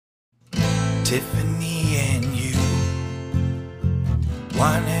Tiffany and you,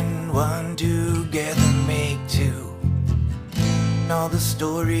 one and one together make two. All the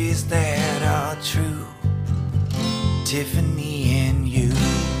stories that are true. Tiffany and you.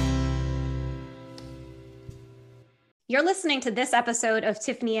 You're listening to this episode of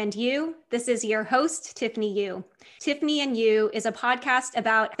Tiffany and You. This is your host, Tiffany Yu. Tiffany and You is a podcast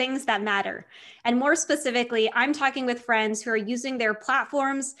about things that matter. And more specifically, I'm talking with friends who are using their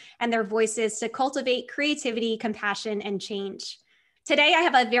platforms and their voices to cultivate creativity, compassion, and change. Today, I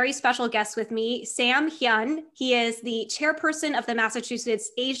have a very special guest with me, Sam Hyun. He is the chairperson of the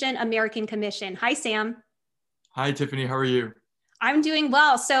Massachusetts Asian American Commission. Hi, Sam. Hi, Tiffany. How are you? I'm doing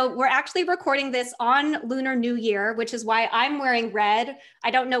well. So we're actually recording this on Lunar New Year, which is why I'm wearing red. I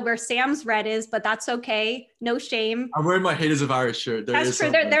don't know where Sam's red is, but that's okay. No shame. I'm wearing my Hate is a Virus shirt. That's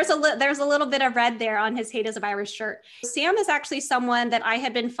true. There's a little bit of red there on his Hate is a Virus shirt. Sam is actually someone that I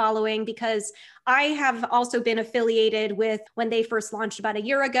had been following because I have also been affiliated with when they first launched about a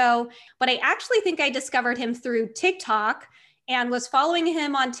year ago. But I actually think I discovered him through TikTok and was following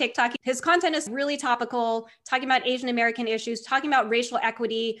him on TikTok. His content is really topical, talking about Asian American issues, talking about racial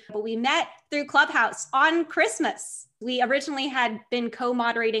equity. But we met through Clubhouse on Christmas. We originally had been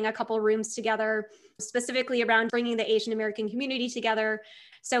co-moderating a couple rooms together, specifically around bringing the Asian American community together.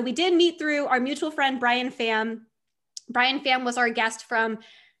 So we did meet through our mutual friend, Brian Pham. Brian Pham was our guest from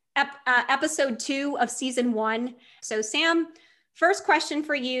episode 2 of season 1. So Sam, first question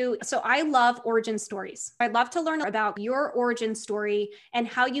for you. So I love origin stories. I'd love to learn about your origin story and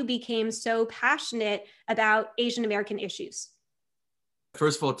how you became so passionate about Asian American issues.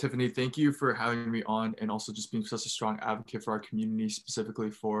 First of all, Tiffany, thank you for having me on and also just being such a strong advocate for our community, specifically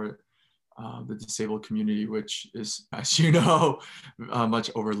for the disabled community, which is, as you know, a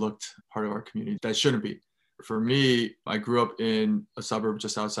much overlooked part of our community that shouldn't be. For me, I grew up in a suburb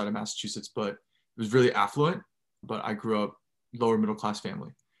just outside of Massachusetts, but it was really affluent, but I grew up lower middle class family.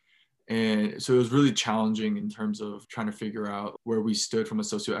 And so it was really challenging in terms of trying to figure out where we stood from a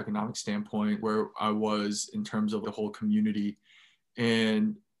socioeconomic standpoint, where I was in terms of the whole community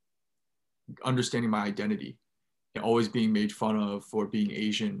and understanding my identity, and always being made fun of for being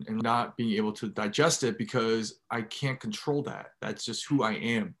Asian and not being able to digest it because I can't control that. That's just who I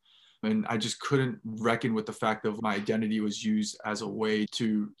am. And I just couldn't reckon with the fact that my identity was used as a way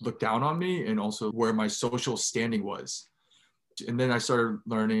to look down on me and also where my social standing was. And then I started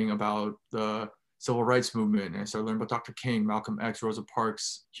learning about the civil rights movement. And I started learning about Dr. King, Malcolm X, Rosa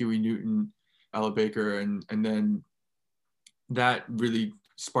Parks, Huey Newton, Ella Baker. And then that really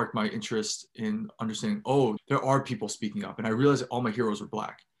sparked my interest in understanding, oh, there are people speaking up. And I realized that all my heroes were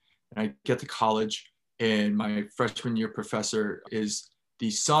Black. And I get to college and my freshman year professor is the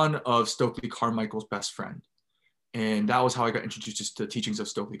son of Stokely Carmichael's best friend. And that was how I got introduced to the teachings of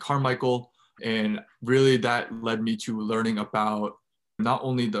Stokely Carmichael. And really that led me to learning about not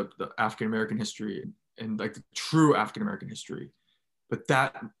only the African-American history and like the true African-American history, but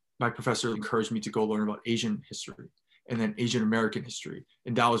that my professor encouraged me to go learn about Asian history and then Asian American history.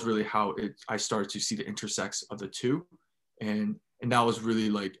 And that was really how I started to see the intersects of the two. And that was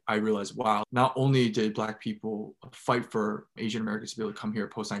really like, I realized, wow, not only did Black people fight for Asian Americans to be able to come here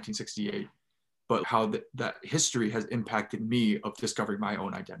post 1968, but how that history has impacted me of discovering my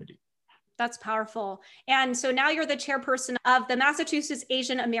own identity. That's powerful. And so now you're the chairperson of the Massachusetts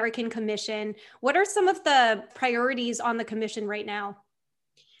Asian American Commission. What are some of the priorities on the commission right now?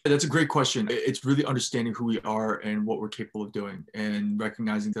 That's a great question. It's really understanding who we are and what we're capable of doing and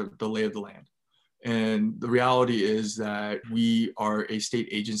recognizing the lay of the land. And the reality is that we are a state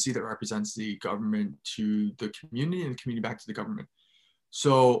agency that represents the government to the community and the community back to the government.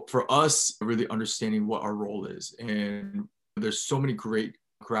 So for us, really understanding what our role is. And there's so many great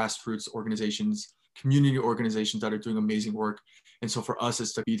grassroots organizations, community organizations that are doing amazing work. And so for us,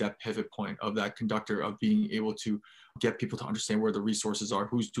 it's to be that pivot point of that conductor of being able to get people to understand where the resources are,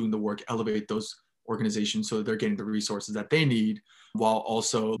 who's doing the work, elevate those organizations so that they're getting the resources that they need, while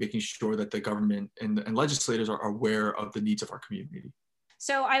also making sure that the government and legislators are aware of the needs of our community.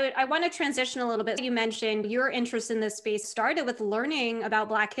 So I want to transition a little bit. You mentioned your interest in this space started with learning about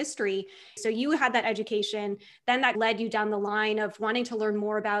Black history. So you had that education, then that led you down the line of wanting to learn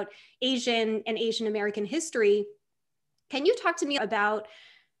more about Asian and Asian American history. Can you talk to me about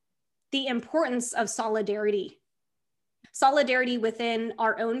the importance of solidarity? Solidarity within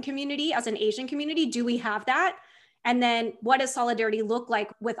our own community as an Asian community, do we have that? And then what does solidarity look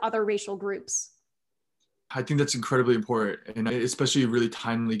like with other racial groups? I think that's incredibly important, and especially really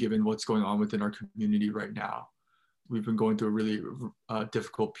timely given what's going on within our community right now. We've been going through a really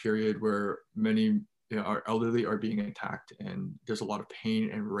difficult period where many our elderly are being attacked, and there's a lot of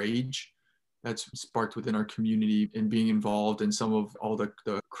pain and rage that's sparked within our community and being involved in some of all the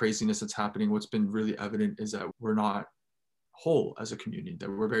craziness that's happening. What's been really evident is that we're not whole as a community, that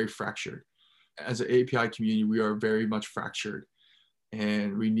we're very fractured. As an API community, we are very much fractured,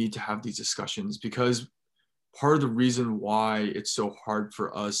 and we need to have these discussions, because part of the reason why it's so hard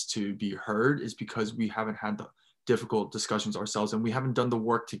for us to be heard is because we haven't had the difficult discussions ourselves, and we haven't done the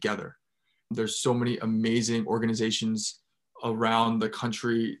work together. There's so many amazing organizations around the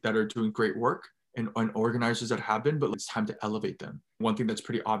country that are doing great work, and organizers that have been, but it's time to elevate them. One thing that's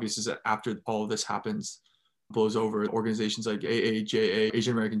pretty obvious is that after all of this happens, blows over, organizations like AAJA,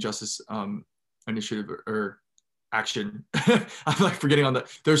 Asian American Justice Initiative or Action, I'm like forgetting on that.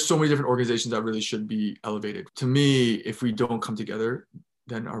 There's so many different organizations that really should be elevated. To me, if we don't come together,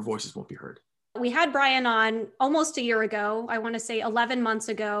 then our voices won't be heard. We had Brian on almost a year ago, I want to say 11 months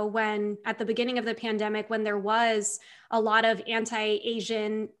ago, when at the beginning of the pandemic, when there was a lot of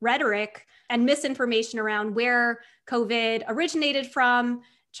anti-Asian rhetoric and misinformation around where COVID originated from,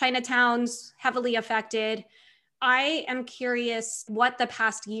 Chinatown's heavily affected. I am curious what the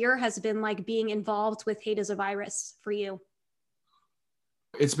past year has been like being involved with Hate is a Virus for you.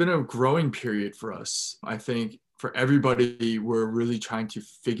 It's been a growing period for us. I think for everybody, we're really trying to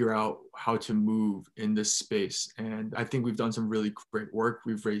figure out how to move in this space. And I think we've done some really great work.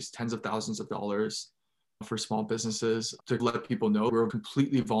 We've raised tens of thousands of dollars for small businesses to let people know we're a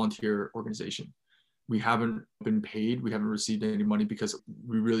completely volunteer organization. We haven't been paid. We haven't received any money because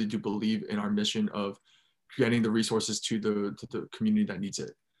we really do believe in our mission of getting the resources to the community that needs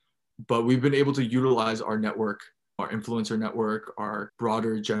it. But we've been able to utilize our network, our influencer network, our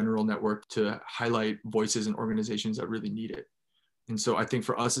broader general network to highlight voices and organizations that really need it. And so I think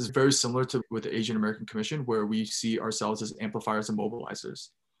for us, it's very similar to with the Asian American Commission, where we see ourselves as amplifiers and mobilizers.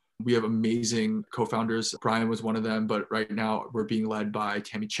 We have amazing co-founders. Brian was one of them, but right now we're being led by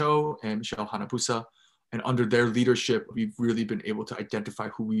Tammy Cho and Michelle Hanabusa. And under their leadership, we've really been able to identify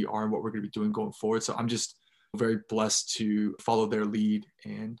who we are and what we're going to be doing going forward. So I'm just very blessed to follow their lead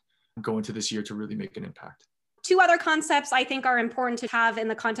and go into this year to really make an impact. Two other concepts I think are important to have in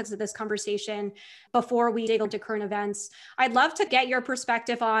the context of this conversation before we dig into current events. I'd love to get your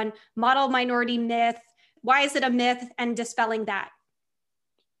perspective on model minority myth. Why is it a myth, and dispelling that?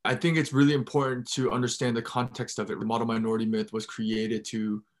 I think it's really important to understand the context of it. The model minority myth was created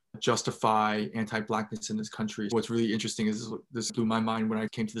to justify anti-Blackness in this country. What's really interesting is this blew my mind when I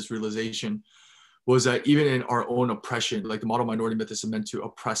came to this realization, was that even in our own oppression, like the model minority myth is meant to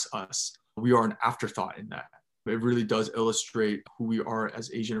oppress us. We are an afterthought in that. It really does illustrate who we are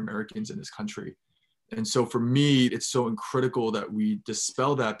as Asian Americans in this country. And so for me, it's so critical that we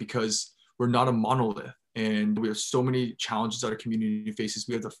dispel that, because we're not a monolith, and we have so many challenges that our community faces.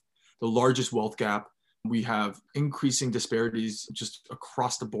 We have the largest wealth gap. We have increasing disparities just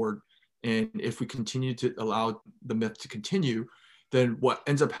across the board. And if we continue to allow the myth to continue, then what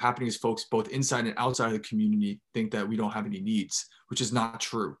ends up happening is folks both inside and outside of the community think that we don't have any needs, which is not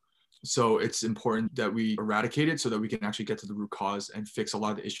true. So it's important that we eradicate it so that we can actually get to the root cause and fix a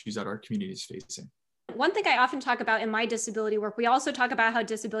lot of the issues that our community is facing. One thing I often talk about in my disability work, we also talk about how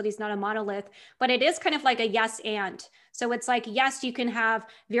disability is not a monolith, but it is kind of like a yes and. So it's like, yes, you can have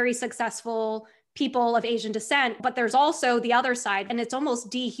very successful people of Asian descent, but there's also the other side. And it's almost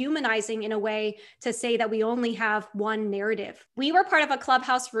dehumanizing in a way to say that we only have one narrative. We were part of a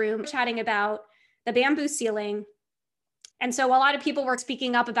Clubhouse room chatting about the bamboo ceiling. And so a lot of people were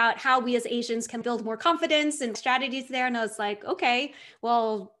speaking up about how we as Asians can build more confidence and strategies there. And I was like, okay,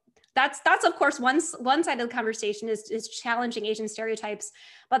 well, that's of course one side of the conversation is challenging Asian stereotypes.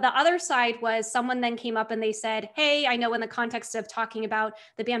 But the other side was someone then came up and they said, hey, I know in the context of talking about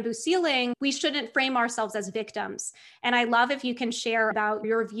the bamboo ceiling, we shouldn't frame ourselves as victims. And I love if you can share about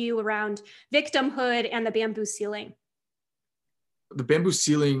your view around victimhood and the bamboo ceiling. The bamboo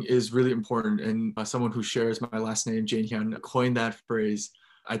ceiling is really important, and someone who shares my last name, Jane Hyun, coined that phrase.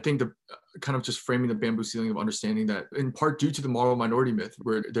 I think the kind of just framing the bamboo ceiling of understanding that in part due to the model minority myth,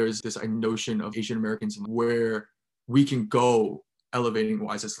 where there's this notion of Asian Americans where we can go elevating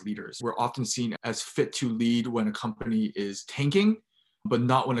wise as leaders. We're often seen as fit to lead when a company is tanking, but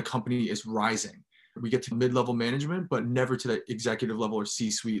not when a company is rising. We get to mid-level management, but never to the executive level or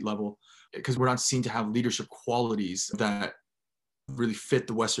C-suite level, because we're not seen to have leadership qualities that really fit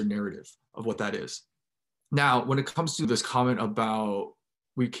the Western narrative of what that is. Now, when it comes to this comment about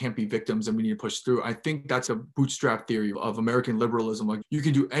we can't be victims and we need to push through, I think that's a bootstrap theory of American liberalism. Like, you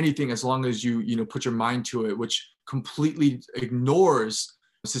can do anything as long as you put your mind to it, which completely ignores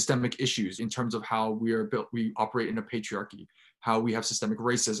systemic issues in terms of how we are built. We operate in a patriarchy. how we have systemic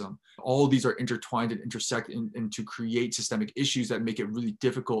racism. All of these are intertwined and intersect and to create systemic issues that make it really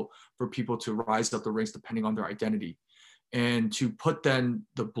difficult for people to rise up the ranks depending on their identity. And to put then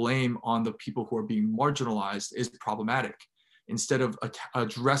the blame on the people who are being marginalized is problematic, instead of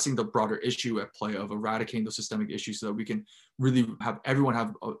addressing the broader issue at play of eradicating those systemic issues so that we can really have everyone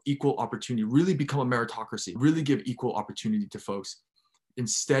have equal opportunity, really become a meritocracy, really give equal opportunity to folks.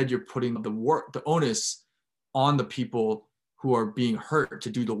 Instead, you're putting the onus on the people who are being hurt to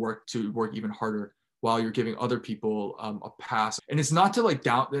do the work, to work even harder, while you're giving other people a pass. And it's not to like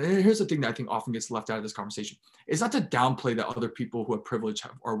here's the thing that I think often gets left out of this conversation. It's not to downplay that other people who have privilege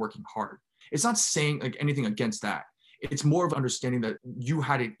are working hard. It's not saying like anything against that. It's more of understanding that you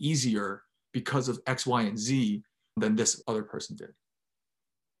had it easier because of X, Y, and Z than this other person did.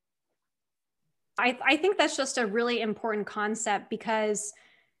 I think that's just a really important concept, because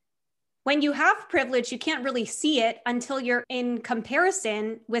when you have privilege, you can't really see it until you're in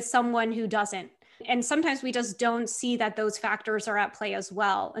comparison with someone who doesn't. And sometimes we just don't see that those factors are at play as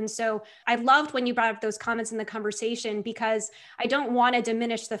well. And so I loved when you brought up those comments in the conversation, because I don't want to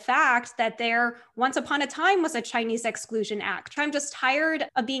diminish the fact that there once upon a time was a Chinese Exclusion Act. I'm just tired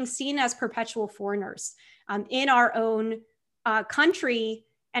of being seen as perpetual foreigners in our own country.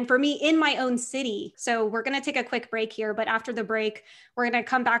 And for me, in my own city. So we're going to take a quick break here, but after the break, we're going to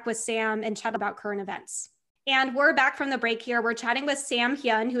come back with Sam and chat about current events. And we're back from the break here. We're chatting with Sam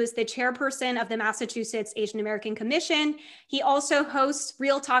Hyun, who is the chairperson of the Massachusetts Asian American Commission. He also hosts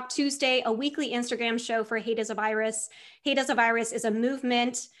Real Talk Tuesday, a weekly Instagram show for Hate is a Virus. Hate is a Virus is a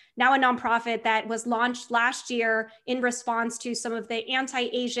movement, now a nonprofit, that was launched last year in response to some of the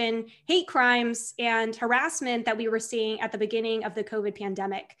anti-Asian hate crimes and harassment that we were seeing at the beginning of the COVID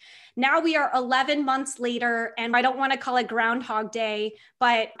pandemic. Now we are 11 months later, and I don't want to call it Groundhog Day,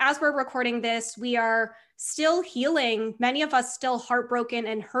 but as we're recording this, we are still healing, many of us still heartbroken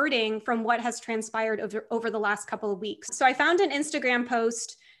and hurting from what has transpired over the last couple of weeks. So I found an Instagram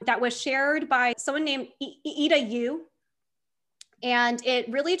post that was shared by someone named Ida Yu, and it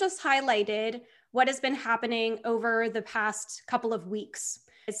really just highlighted what has been happening over the past couple of weeks.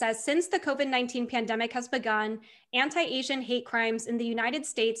 It says, since the COVID-19 pandemic has begun, anti-Asian hate crimes in the United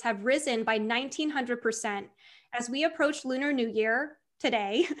States have risen by 1,900%. As we approach Lunar New Year,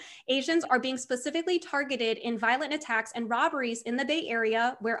 today, Asians are being specifically targeted in violent attacks and robberies in the Bay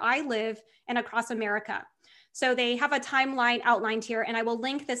Area, where I live, and across America. So they have a timeline outlined here, and I will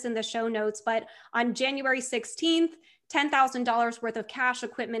link this in the show notes. But on January 16th, $10,000 worth of cash,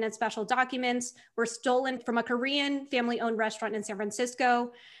 equipment, and special documents were stolen from a Korean family-owned restaurant in San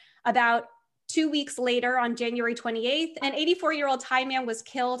Francisco. About 2 weeks later, on January 28th, an 84-year-old Thai man was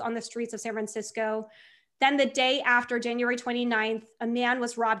killed on the streets of San Francisco. Then the day after, January 29th, a man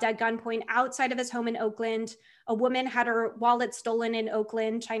was robbed at gunpoint outside of his home in Oakland. A woman had her wallet stolen in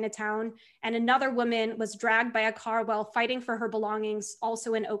Oakland, Chinatown, and another woman was dragged by a car while fighting for her belongings,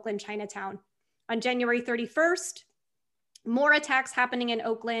 also in Oakland, Chinatown. On January 31st, more attacks happening in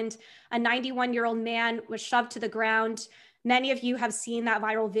Oakland. A 91-year-old man was shoved to the ground. Many of you have seen that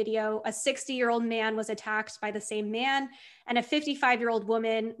viral video. A 60-year-old man was attacked by the same man, and a 55-year-old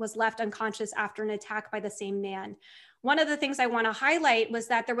woman was left unconscious after an attack by the same man. One of the things I want to highlight was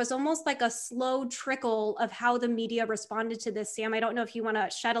that there was almost like a slow trickle of how the media responded to this. Sam, I don't know if you want to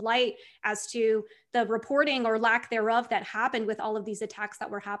shed a light as to the reporting or lack thereof that happened with all of these attacks that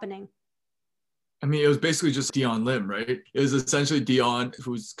were happening. I mean, it was basically just Dion Lim, right? It was essentially Dion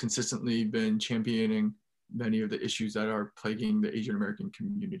who's consistently been championing many of the issues that are plaguing the Asian American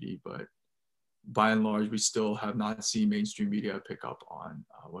community, but by and large, we still have not seen mainstream media pick up on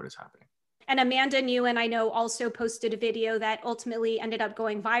what is happening. And Amanda Nguyen, I know, also posted a video that ultimately ended up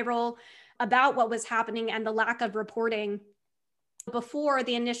going viral about what was happening and the lack of reporting. Before,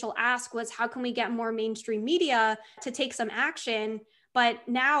 the initial ask was, how can we get more mainstream media to take some action? But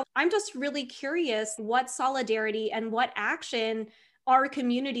now I'm just really curious what solidarity and what action our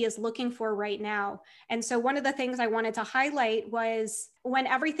community is looking for right now. And so one of the things I wanted to highlight was when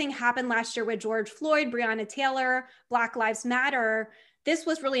everything happened last year with George Floyd, Breonna Taylor, Black Lives Matter, this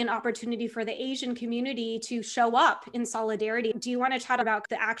was really an opportunity for the Asian community to show up in solidarity. Do you want to chat about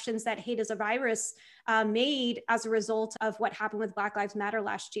the actions that Hate is a Virus made as a result of what happened with Black Lives Matter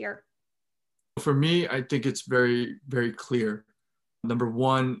last year? For me, I think it's very, very clear. Number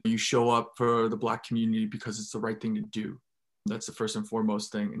one, you show up for the Black community because it's the right thing to do. That's the first and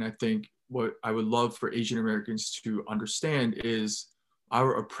foremost thing. And I think what I would love for Asian Americans to understand is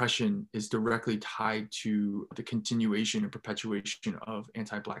our oppression is directly tied to the continuation and perpetuation of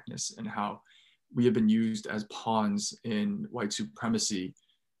anti-Blackness and how we have been used as pawns in white supremacy.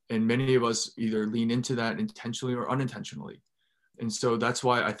 And many of us either lean into that intentionally or unintentionally. And so that's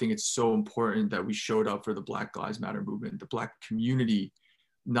why I think it's so important that we showed up for the Black Lives Matter movement, the Black community,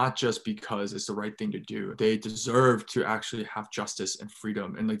 not just because it's the right thing to do. They deserve to actually have justice and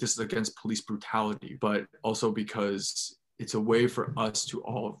freedom. And like, this is against police brutality, but also because it's a way for us to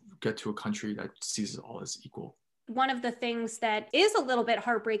all get to a country that sees us all as equal. One of the things that is a little bit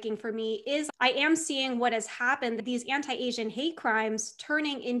heartbreaking for me is I am seeing what has happened, these anti-Asian hate crimes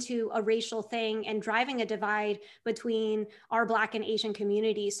turning into a racial thing and driving a divide between our Black and Asian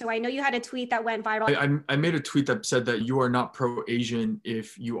communities. So I know you had a tweet that went viral. I made a tweet that said that you are not pro-Asian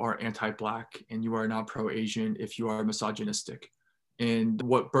if you are anti-Black, and you are not pro-Asian if you are misogynistic. And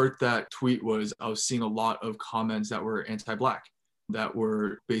what birthed that tweet was I was seeing a lot of comments that were anti-Black, that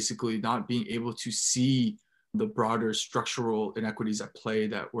were basically not being able to see the broader structural inequities at play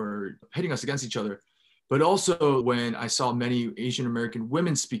that were pitting us against each other. But also when I saw many Asian American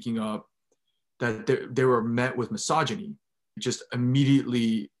women speaking up, that they were met with misogyny, just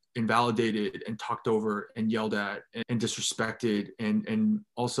immediately invalidated and talked over and yelled at and disrespected and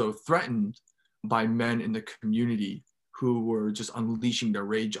also threatened by men in the community who were just unleashing their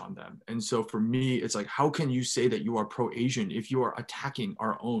rage on them. And so for me, it's like, how can you say that you are pro-Asian if you are attacking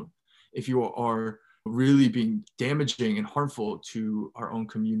our own, if you are really being damaging and harmful to our own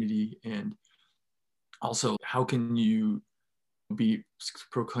community? And also, how can you be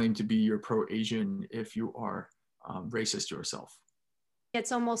proclaimed to be your pro-Asian if you are racist yourself?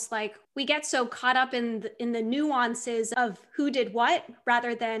 It's almost like we get so caught up in the nuances of who did what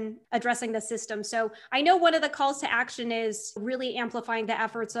rather than addressing the system. So I know one of the calls to action is really amplifying the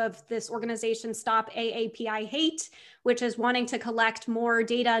efforts of this organization, Stop AAPI Hate, which is wanting to collect more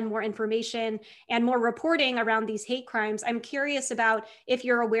data and more information and more reporting around these hate crimes. I'm curious about if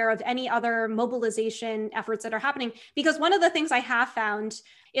you're aware of any other mobilization efforts that are happening, because one of the things I have found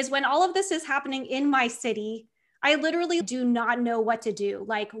is when all of this is happening in my city, I literally do not know what to do.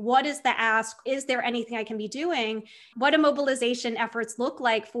 Like, what is the ask? Is there anything I can be doing? What do mobilization efforts look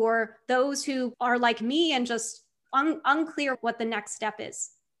like for those who are like me and just unclear what the next step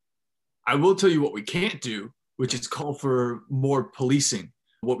is? I will tell you what we can't do, which is call for more policing.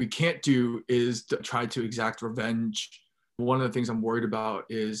 What we can't do is to try to exact revenge. One of the things I'm worried about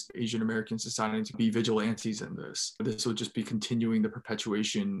is Asian Americans deciding to be vigilantes in this. This will just be continuing the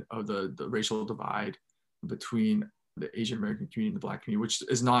perpetuation of the racial divide between the Asian American community and the Black community, which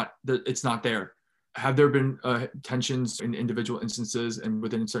is not, it's not there. Have there been tensions in individual instances and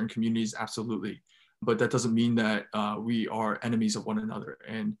within certain communities? Absolutely. But that doesn't mean that we are enemies of one another.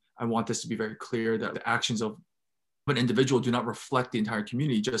 And I want this to be very clear that the actions of an individual do not reflect the entire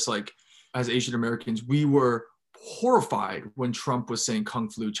community. Just like as Asian Americans, we were horrified when Trump was saying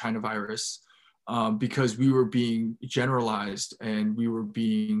Kung flu, China virus, because we were being generalized and we were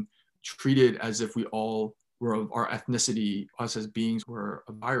being treated as if we all were of our ethnicity, us as beings were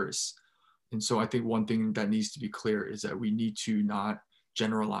a virus. And so I think one thing that needs to be clear is that we need to not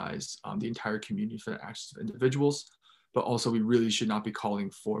generalize the entire community for the actions of individuals, but also we really should not be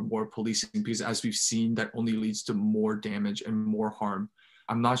calling for more policing, because as we've seen, that only leads to more damage and more harm.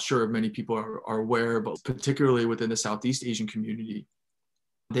 I'm not sure if many people are aware, but particularly within the Southeast Asian community,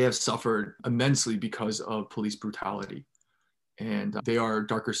 they have suffered immensely because of police brutality. And they are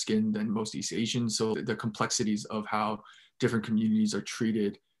darker skinned than most East Asians. So the complexities of how different communities are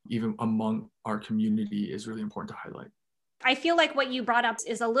treated, even among our community, is really important to highlight. I feel like what you brought up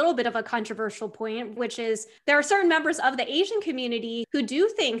is a little bit of a controversial point, which is there are certain members of the Asian community who do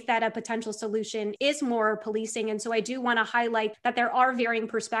think that a potential solution is more policing. And so I do want to highlight that there are varying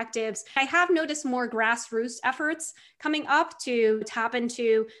perspectives. I have noticed more grassroots efforts coming up to tap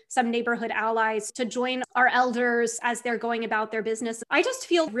into some neighborhood allies to join our elders as they're going about their business. I just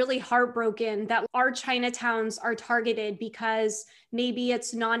feel really heartbroken that our Chinatowns are targeted because maybe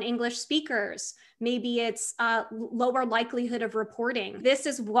it's non-English speakers. Maybe it's lower likelihood of reporting. This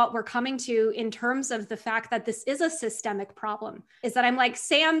is what we're coming to in terms of the fact that this is a systemic problem, is that I'm like,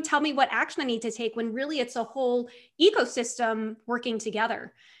 Sam, tell me what action I need to take, when really it's a whole ecosystem working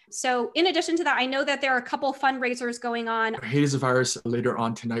together. So in addition to that, I know that there are a couple fundraisers going on. Hate is a Virus later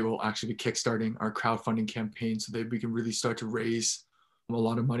on tonight will actually be kickstarting our crowdfunding campaign so that we can really start to raise a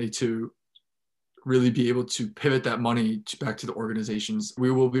lot of money to really be able to pivot that money back to the organizations.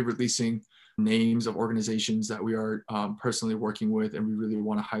 We will be releasing names of organizations that we are personally working with, and we really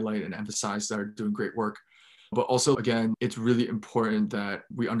want to highlight and emphasize that are doing great work. But also, again, it's really important that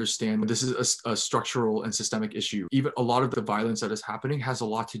we understand this is a structural and systemic issue. Even a lot of the violence that is happening has a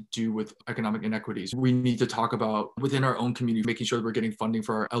lot to do with economic inequities. We need to talk about within our own community, making sure that we're getting funding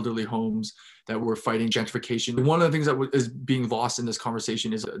for our elderly homes, that we're fighting gentrification. One of the things that is being lost in this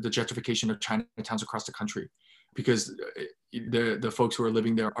conversation is the gentrification of Chinatowns across the country. because the folks who are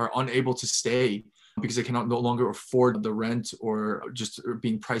living there are unable to stay because they cannot no longer afford the rent or just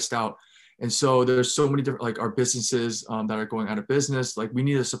being priced out. And so there's so many different, like our businesses that are going out of business, like we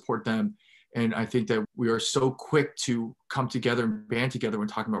need to support them. And I think that we are so quick to come together and band together when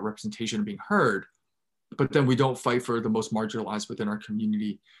talking about representation and being heard, but then we don't fight for the most marginalized within our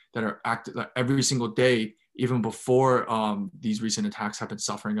community that are active every single day, even before these recent attacks have been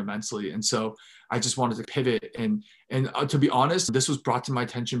suffering immensely. And so I just wanted to pivot. And to be honest, this was brought to my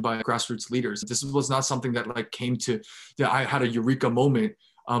attention by grassroots leaders. This was not something that like came to, that I had a eureka moment,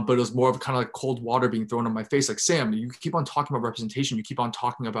 but it was more of kind of like cold water being thrown on my face. Like, Sam, you keep on talking about representation. You keep on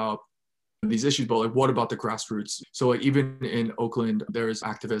talking about these issues, but like, what about the grassroots? So like, even in Oakland, there's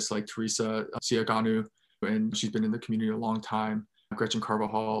activists like Teresa Siaganu, and she's been in the community a long time. Gretchen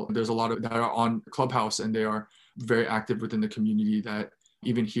Carvajal. There's a lot of that are on Clubhouse, and they are very active within the community. That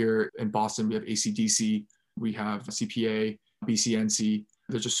even here in Boston, we have ACDC, we have CPA, BCNC.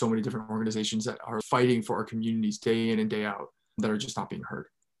 There's just so many different organizations that are fighting for our communities day in and day out that are just not being heard.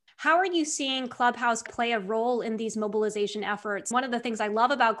 How are you seeing Clubhouse play a role in these mobilization efforts? One of the things I love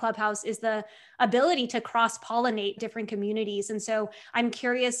about Clubhouse is the ability to cross-pollinate different communities. And so I'm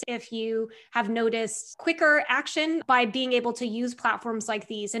curious if you have noticed quicker action by being able to use platforms like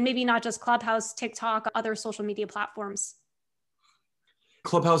these, and maybe not just Clubhouse, TikTok, other social media platforms.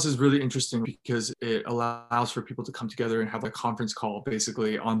 Clubhouse is really interesting because it allows for people to come together and have a conference call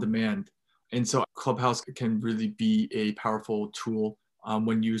basically on demand. And so Clubhouse can really be a powerful tool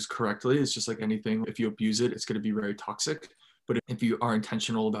when used correctly. It's just like anything. If you abuse it, it's going to be very toxic. But if you are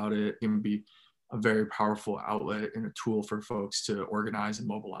intentional about it, it can be a very powerful outlet and a tool for folks to organize and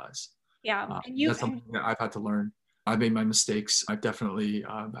mobilize. Yeah. That's something that I've had to learn. I've made my mistakes. I've definitely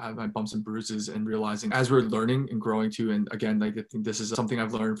had my bumps and bruises, and realizing as we're learning and growing too. And again, like I think this is something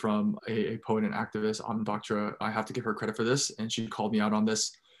I've learned from a poet and activist, Anand Bhaktra. I have to give her credit for this. And she called me out on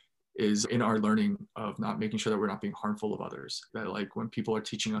this, is in our learning of not making sure that we're not being harmful of others. That like when people are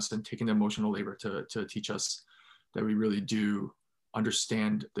teaching us and taking the emotional labor to teach us, that we really do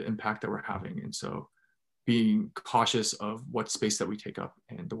understand the impact that we're having. And so being cautious of what space that we take up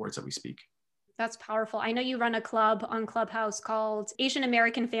and the words that we speak. That's powerful. I know you run a club on Clubhouse called Asian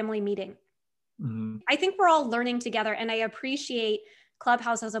American Family Meeting. Mm-hmm. I think we're all learning together, and I appreciate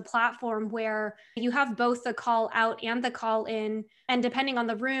Clubhouse as a platform where you have both the call out and the call in, and depending on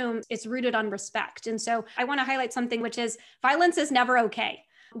the room, it's rooted on respect. And so I want to highlight something, which is violence is never okay.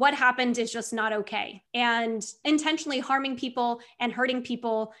 What happened is just not okay. And intentionally harming people and hurting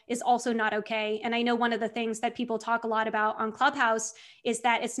people is also not okay. And I know one of the things that people talk a lot about on Clubhouse is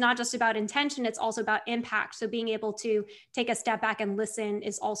that it's not just about intention, it's also about impact. So being able to take a step back and listen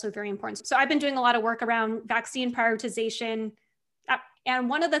is also very important. So I've been doing a lot of work around vaccine prioritization. And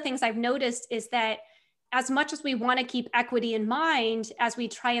one of the things I've noticed is that as much as we want to keep equity in mind as we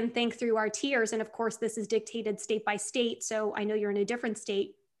try and think through our tiers, and of course, this is dictated state by state, so I know you're in a different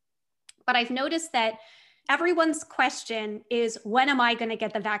state, but I've noticed that everyone's question is, when am I going to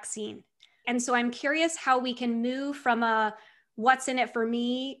get the vaccine? And so I'm curious how we can move from a what's in it for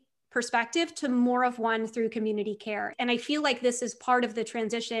me perspective to more of one through community care. And I feel like this is part of the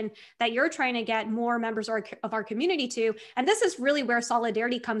transition that you're trying to get more members of our community to. And this is really where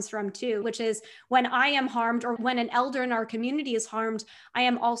solidarity comes from too, which is when I am harmed or when an elder in our community is harmed, I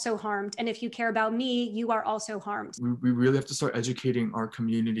am also harmed. And if you care about me, you are also harmed. We really have to start educating our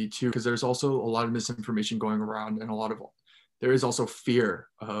community too, because there's also a lot of misinformation going around, and there is also fear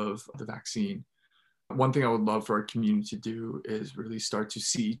of the vaccine. One thing I would love for our community to do is really start to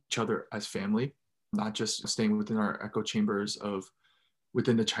see each other as family, not just staying within our echo chambers of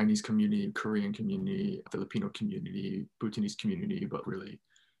within the Chinese community, Korean community, Filipino community, Bhutanese community, but really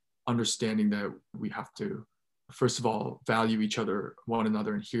understanding that we have to, first of all, value each other, one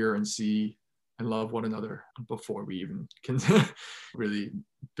another, and hear and see and love one another before we even can really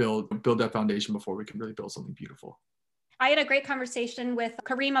build that foundation, before we can really build something beautiful. I had a great conversation with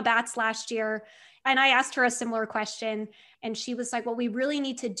Karima Batts last year, and I asked her a similar question. And she was like, what we really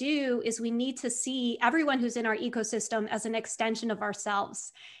need to do is we need to see everyone who's in our ecosystem as an extension of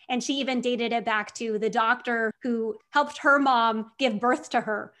ourselves. And she even dated it back to the doctor who helped her mom give birth to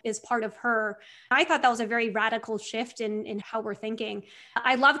her is part of her. I thought that was a very radical shift in how we're thinking.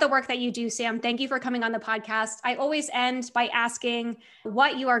 I love the work that you do, Sam. Thank you for coming on the podcast. I always end by asking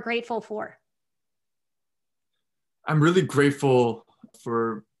what you are grateful for. I'm really grateful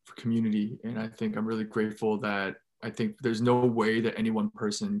for community. And I think I'm really grateful that I think there's no way that any one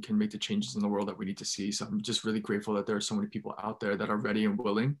person can make the changes in the world that we need to see. So I'm just really grateful that there are so many people out there that are ready and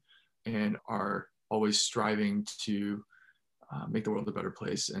willing and are always striving to make the world a better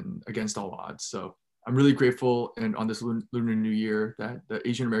place and against all odds. So I'm really grateful, and on this Lunar New Year, that the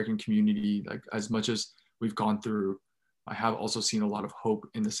Asian American community, like as much as we've gone through, I have also seen a lot of hope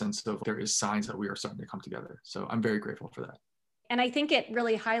in the sense of there is signs that we are starting to come together. So I'm very grateful for that. And I think it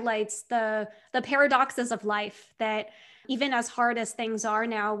really highlights the paradoxes of life, that even as hard as things are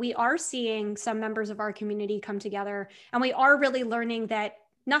now, we are seeing some members of our community come together, and we are really learning that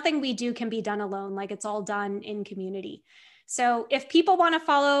nothing we do can be done alone. Like, it's all done in community. So if people want to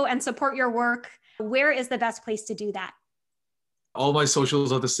follow and support your work, where is the best place to do that? All my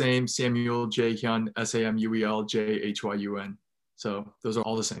socials are the same: Samuel J. Hyun, Samuel J. Hyun. So those are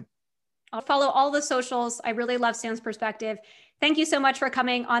all the same. I'll follow all the socials. I really love Sam's perspective. Thank you so much for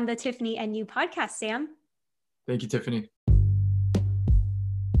coming on the Tiffany and You podcast, Sam. Thank you, Tiffany.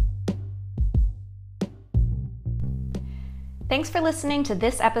 Thanks for listening to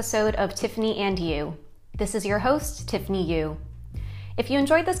this episode of Tiffany and You. This is your host, Tiffany Yu. If you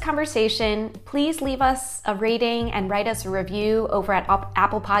enjoyed this conversation, please leave us a rating and write us a review over at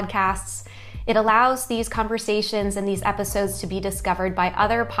Apple Podcasts. It allows these conversations and these episodes to be discovered by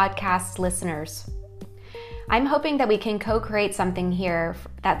other podcast listeners. I'm hoping that we can co-create something here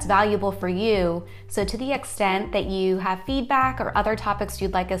that's valuable for you. So to the extent that you have feedback or other topics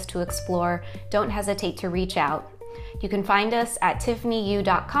you'd like us to explore, don't hesitate to reach out. You can find us at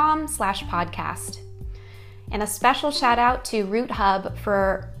tiffanyyu.com/podcast. And a special shout out to Root Hub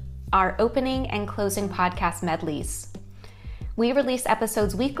for our opening and closing podcast medleys. We release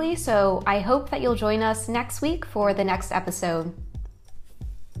episodes weekly, so I hope that you'll join us next week for the next episode.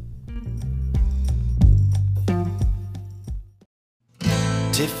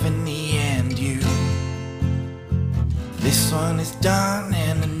 Tiffany and You. This one is done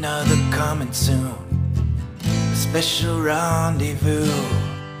and another coming soon. A special rendezvous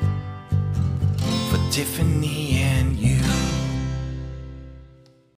for Tiffany and You.